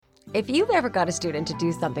If you've ever got a student to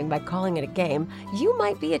do something by calling it a game, you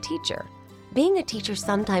might be a teacher. Being a teacher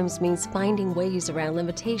sometimes means finding ways around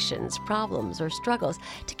limitations, problems, or struggles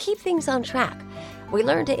to keep things on track. We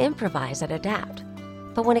learn to improvise and adapt.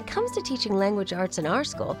 But when it comes to teaching language arts in our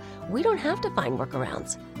school, we don't have to find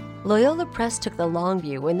workarounds. Loyola Press took the long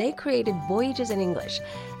view when they created Voyages in English,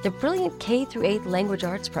 the brilliant K-8 language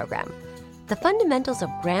arts program. The fundamentals of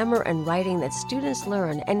grammar and writing that students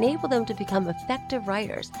learn enable them to become effective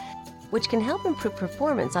writers, which can help improve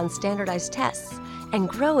performance on standardized tests and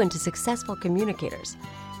grow into successful communicators.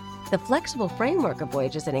 The flexible framework of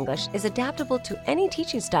Voyages in English is adaptable to any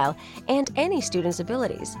teaching style and any student's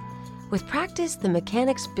abilities. With practice, the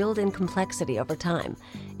mechanics build in complexity over time.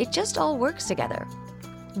 It just all works together.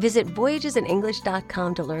 Visit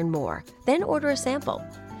voyagesinenglish.com to learn more, then order a sample.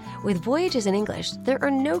 With Voyages in English, there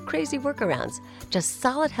are no crazy workarounds, just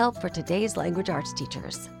solid help for today's language arts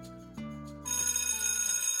teachers.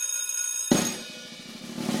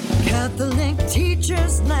 Catholic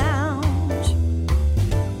Teachers Lounge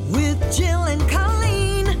with Jill and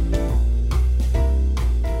Colleen.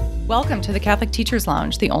 Welcome to the Catholic Teachers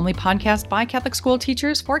Lounge, the only podcast by Catholic school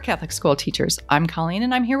teachers for Catholic school teachers. I'm Colleen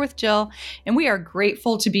and I'm here with Jill, and we are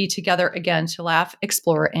grateful to be together again to laugh,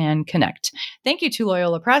 explore, and connect. Thank you to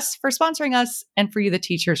Loyola Press for sponsoring us and for you, the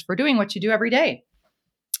teachers, for doing what you do every day.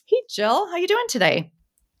 Hey, Jill, how you doing today?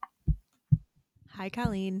 Hi,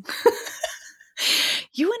 Colleen.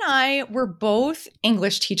 You and I were both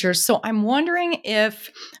English teachers, so I'm wondering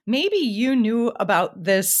if maybe you knew about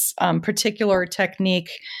this particular technique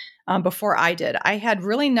before I did. I had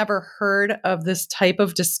really never heard of this type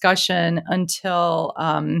of discussion until,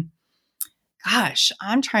 I'm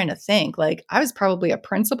trying to think. Like, I was probably a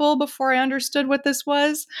principal before I understood what this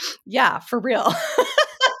was. Yeah, for real.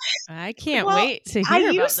 I can't wait to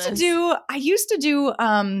hear about this.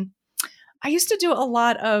 I used to do a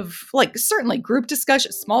lot of, like, certainly group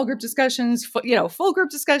discussions, small group discussions, full group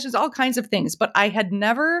discussions, all kinds of things. But I had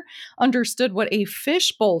never understood what a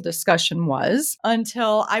fishbowl discussion was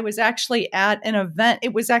until I was actually at an event.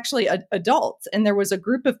 It was actually adults, and there was a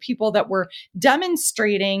group of people that were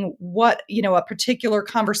demonstrating what, a particular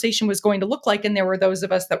conversation was going to look like. And there were those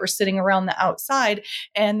of us that were sitting around the outside,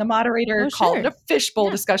 and the moderator called it a fishbowl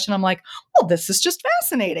discussion. I'm like, well, this is just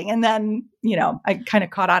fascinating. And then, I kind of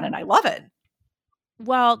caught on and I love it.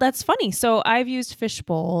 Well, that's funny. So I've used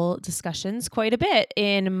fishbowl discussions quite a bit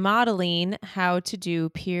in modeling how to do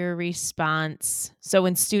peer response. So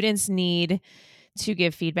when students need to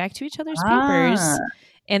give feedback to each other's papers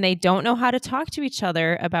and they don't know how to talk to each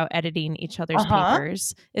other about editing each other's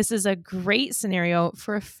papers, this is a great scenario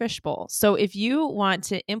for a fishbowl. So if you want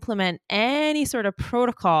to implement any sort of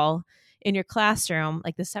protocol in your classroom,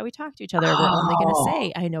 like, this is how we talk to each other. We're only going to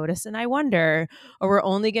say, I notice and I wonder, or we're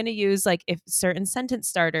only going to use, like, if certain sentence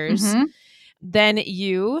starters, then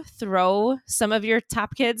you throw some of your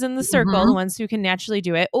top kids in the circle, the ones who can naturally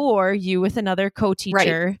do it, or you with another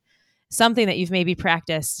co-teacher, something that you've maybe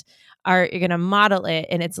practiced, you're going to model it.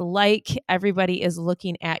 And it's like everybody is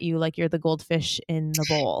looking at you like you're the goldfish in the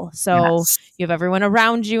bowl. So you have everyone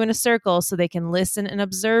around you in a circle so they can listen and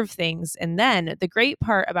observe things. And then the great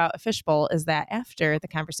part about a fishbowl is that after the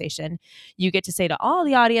conversation, you get to say to all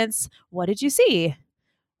the audience, what did you see?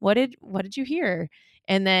 What did you hear?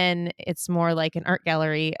 And then it's more like an art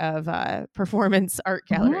gallery of performance art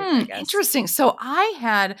gallery. I guess. Interesting. So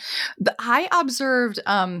I observed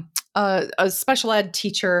a special ed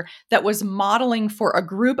teacher that was modeling for a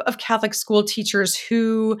group of Catholic school teachers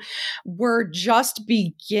who were just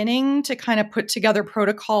beginning to kind of put together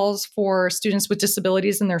protocols for students with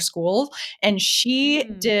disabilities in their schools. And she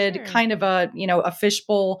did kind of a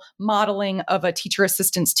fishbowl modeling of a teacher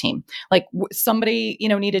assistance team. Like, somebody,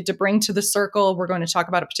 needed to bring to the circle, we're going to talk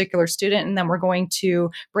about a particular student, and then we're going to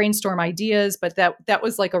brainstorm ideas. But that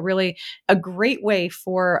was like a great way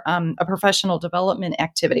for a professional development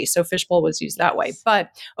activity. So fishbowl was used that way. But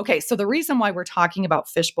okay, so the reason why we're talking about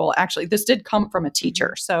fishbowl, actually, this did come from a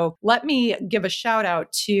teacher. So let me give a shout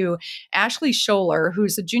out to Ashley Schoeller,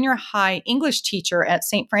 who's a junior high English teacher at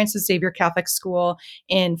St. Francis Xavier Catholic School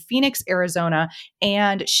in Phoenix, Arizona.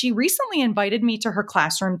 And she recently invited me to her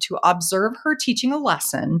classroom to observe her teaching a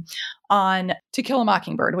lesson on To Kill a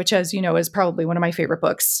Mockingbird, which, as you know, is probably one of my favorite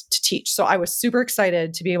books to teach. So I was super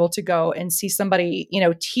excited to be able to go and see somebody,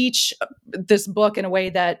 teach this book in a way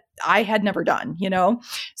that I had never done,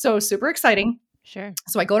 So super exciting. Sure.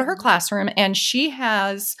 So I go to her classroom, and she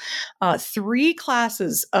has 3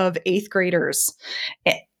 classes of 8th graders.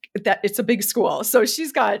 That it's a big school. So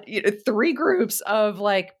she's got 3 groups of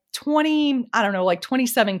like like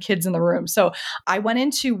 27 kids in the room. So I went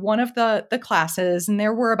into one of the classes, and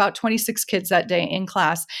there were about 26 kids that day in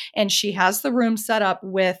class. And she has the room set up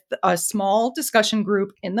with a small discussion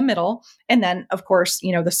group in the middle. And then, of course,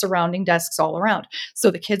 the surrounding desks all around.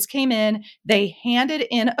 So the kids came in, they handed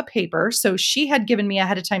in a paper. So she had given me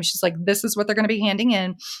ahead of time, she's like, this is what they're going to be handing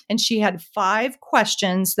in. And she had 5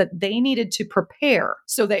 questions that they needed to prepare.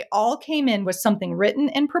 So they all came in with something written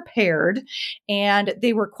and prepared. And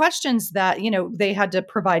they were questions that, they had to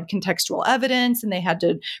provide contextual evidence and they had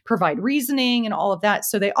to provide reasoning and all of that.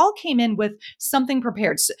 So they all came in with something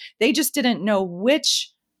prepared. So they just didn't know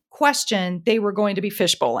which question they were going to be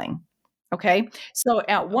fishbowling. Okay. So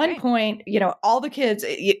at one point, all the kids,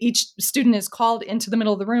 each student is called into the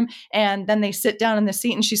middle of the room, and then they sit down in the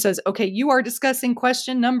seat, and she says, okay, you are discussing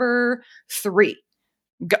question number 3.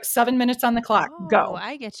 Go, 7 minutes on the clock. Go.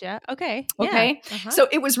 I get you. Okay. Okay. Yeah. Uh-huh. So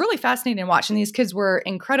it was really fascinating to watch. And these kids were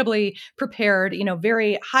incredibly prepared,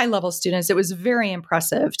 very high level students. It was very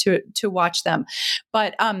impressive to watch them.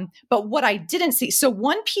 But what I didn't see, so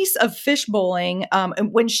one piece of fishbowling,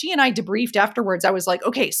 and when she and I debriefed afterwards, I was like,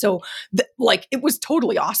 okay, so it was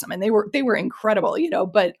totally awesome. And they were incredible,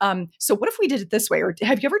 but so what if we did it this way? Or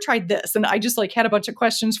have you ever tried this? And I just had a bunch of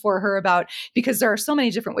questions for her about, because there are so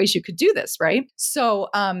many different ways you could do this. Right. So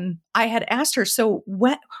I had asked her, so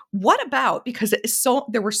what about, because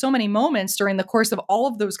there were so many moments during the course of all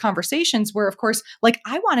of those conversations where, of course,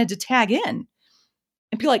 I wanted to tag in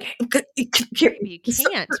and be like, you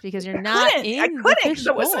can't because you're not in the fishbowl. Because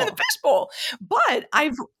I wasn't in the fishbowl. But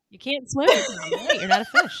you can't swim. Right? You're not a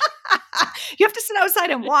fish. You have to sit outside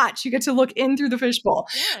and watch. You get to look in through the fishbowl.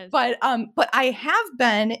 Yes. But I have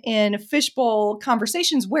been in fishbowl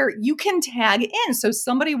conversations where you can tag in. So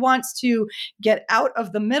somebody wants to get out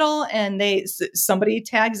of the middle, and somebody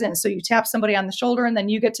tags in. So you tap somebody on the shoulder, and then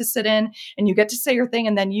you get to sit in, and you get to say your thing,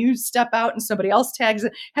 and then you step out, and somebody else tags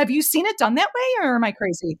in. Have you seen it done that way, or am I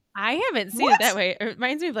crazy? I haven't seen it that way. It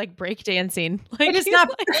reminds me of breakdancing. It is not.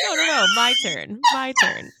 No, my turn. My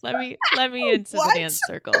turn. Let me into the dance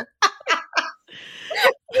circle.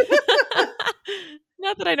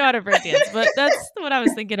 Not that I know how to break dance, but that's what I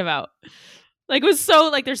was thinking about. It was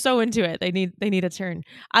so they're so into it. They need a turn.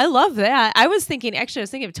 I love that. I was thinking of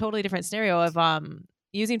a totally different scenario of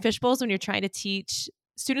using fishbowls when you're trying to teach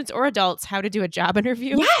students or adults how to do a job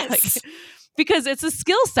interview. Yes. Because it's a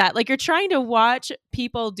skill set. You're trying to watch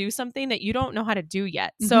people do something that you don't know how to do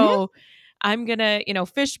yet. Mm-hmm. So I'm going to,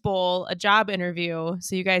 fishbowl a job interview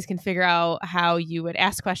so you guys can figure out how you would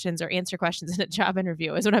ask questions or answer questions in a job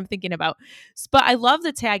interview is what I'm thinking about. But I love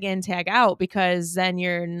the tag in, tag out, because then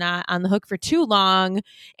you're not on the hook for too long.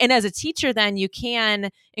 And as a teacher, then you can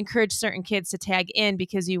encourage certain kids to tag in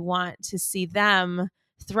because you want to see them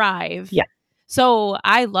thrive. Yeah. So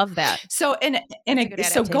I love that. So,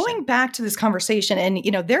 so going back to this conversation, and,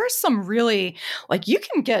 there's some really, you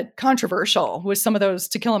can get controversial with some of those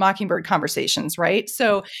To Kill a Mockingbird conversations, right?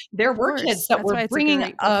 So there were kids that were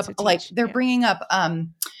bringing up, bringing up,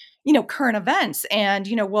 current events and,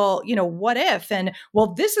 what if, and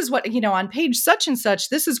this is what, on page such and such,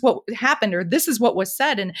 this is what happened, or this is what was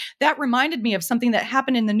said. And that reminded me of something that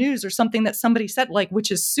happened in the news or something that somebody said,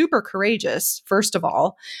 which is super courageous, first of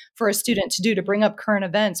all, for a student to do, to bring up current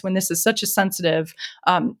events when this is such a sensitive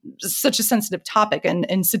topic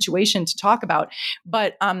and situation to talk about.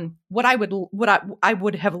 But what I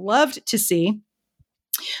would have loved to see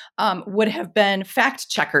would have been fact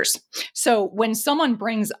checkers. So when someone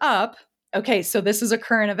brings up, okay, so this is a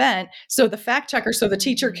current event, so the fact checker, so the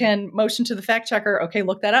teacher can motion to the fact checker, okay,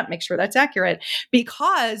 look that up, make sure that's accurate,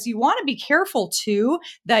 because you want to be careful too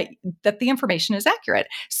that the information is accurate.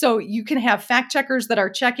 So you can have fact checkers that are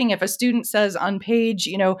checking if a student says on page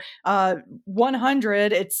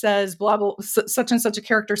 100 it says blah blah, such and such a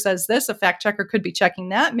character says this, a fact checker could be checking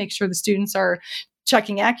that, make sure the students are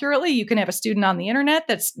checking accurately. You can have a student on the internet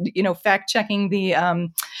that's, fact checking the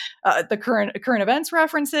current events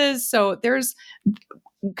references. So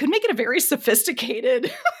could make it a very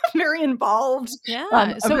sophisticated, very involved.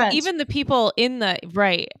 Yeah. So event. Even the people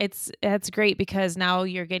that's great because now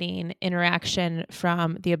you're getting interaction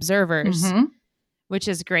from the observers, mm-hmm. which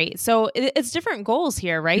is great. So it's different goals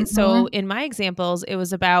here, right? Mm-hmm. So in my examples, it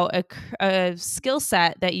was about a skill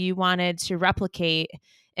set that you wanted to replicate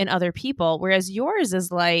in other people, whereas yours is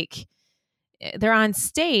they're on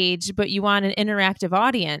stage, but you want an interactive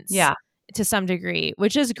audience. Yeah. To some degree,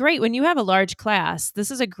 which is great when you have a large class. This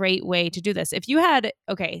is a great way to do this. If you had,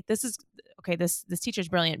 okay, this teacher's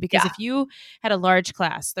brilliant. Because if you had a large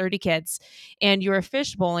class, 30 kids, and you were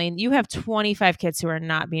fishbowling, you have 25 kids who are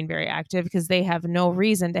not being very active because they have no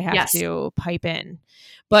reason to have to pipe in.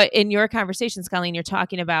 But in your conversations, Colleen, you're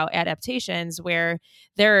talking about adaptations where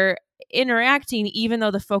they're interacting even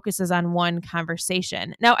though the focus is on one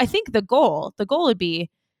conversation. Now, I think the goal would be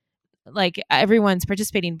like everyone's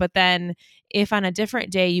participating, but then if on a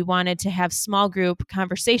different day you wanted to have small group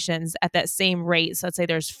conversations at that same rate, so let's say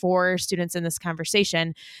there's 4 students in this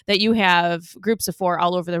conversation, that you have groups of 4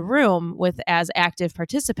 all over the room with as active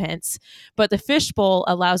participants, but the fishbowl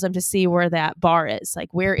allows them to see where that bar is,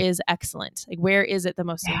 like where is excellent, like where is it the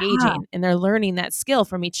most engaging, and they're learning that skill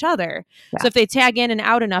from each other. So if they tag in and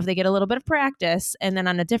out enough, they get a little bit of practice, and then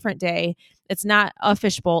on a different day, it's not a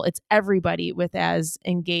fishbowl, it's everybody with as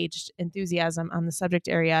engaged enthusiasm on the subject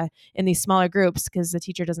area in these smaller groups, because the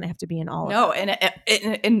teacher doesn't have to be in all of them.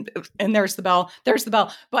 And there's the bell.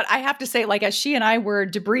 But I have to say, like, as she and I were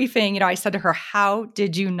debriefing, I said to her, how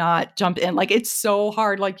did you not jump in? Like, it's so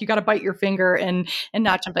hard. Like, you got to bite your finger and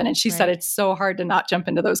not jump in. And she said it's so hard to not jump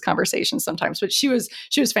into those conversations sometimes, but she was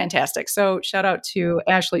fantastic. So shout out to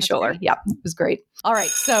Ashley Schoeller. Yeah, it was great. All right.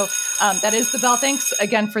 So that is the bell. Thanks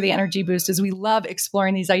again for the energy boost, as we love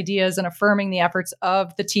exploring these ideas and affirming the efforts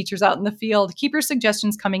of the teachers out in the field. Keep your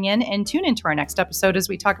suggestions coming in and tune into our next episode as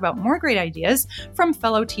we talk about more great ideas from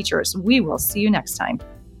fellow teachers. We will see you next time.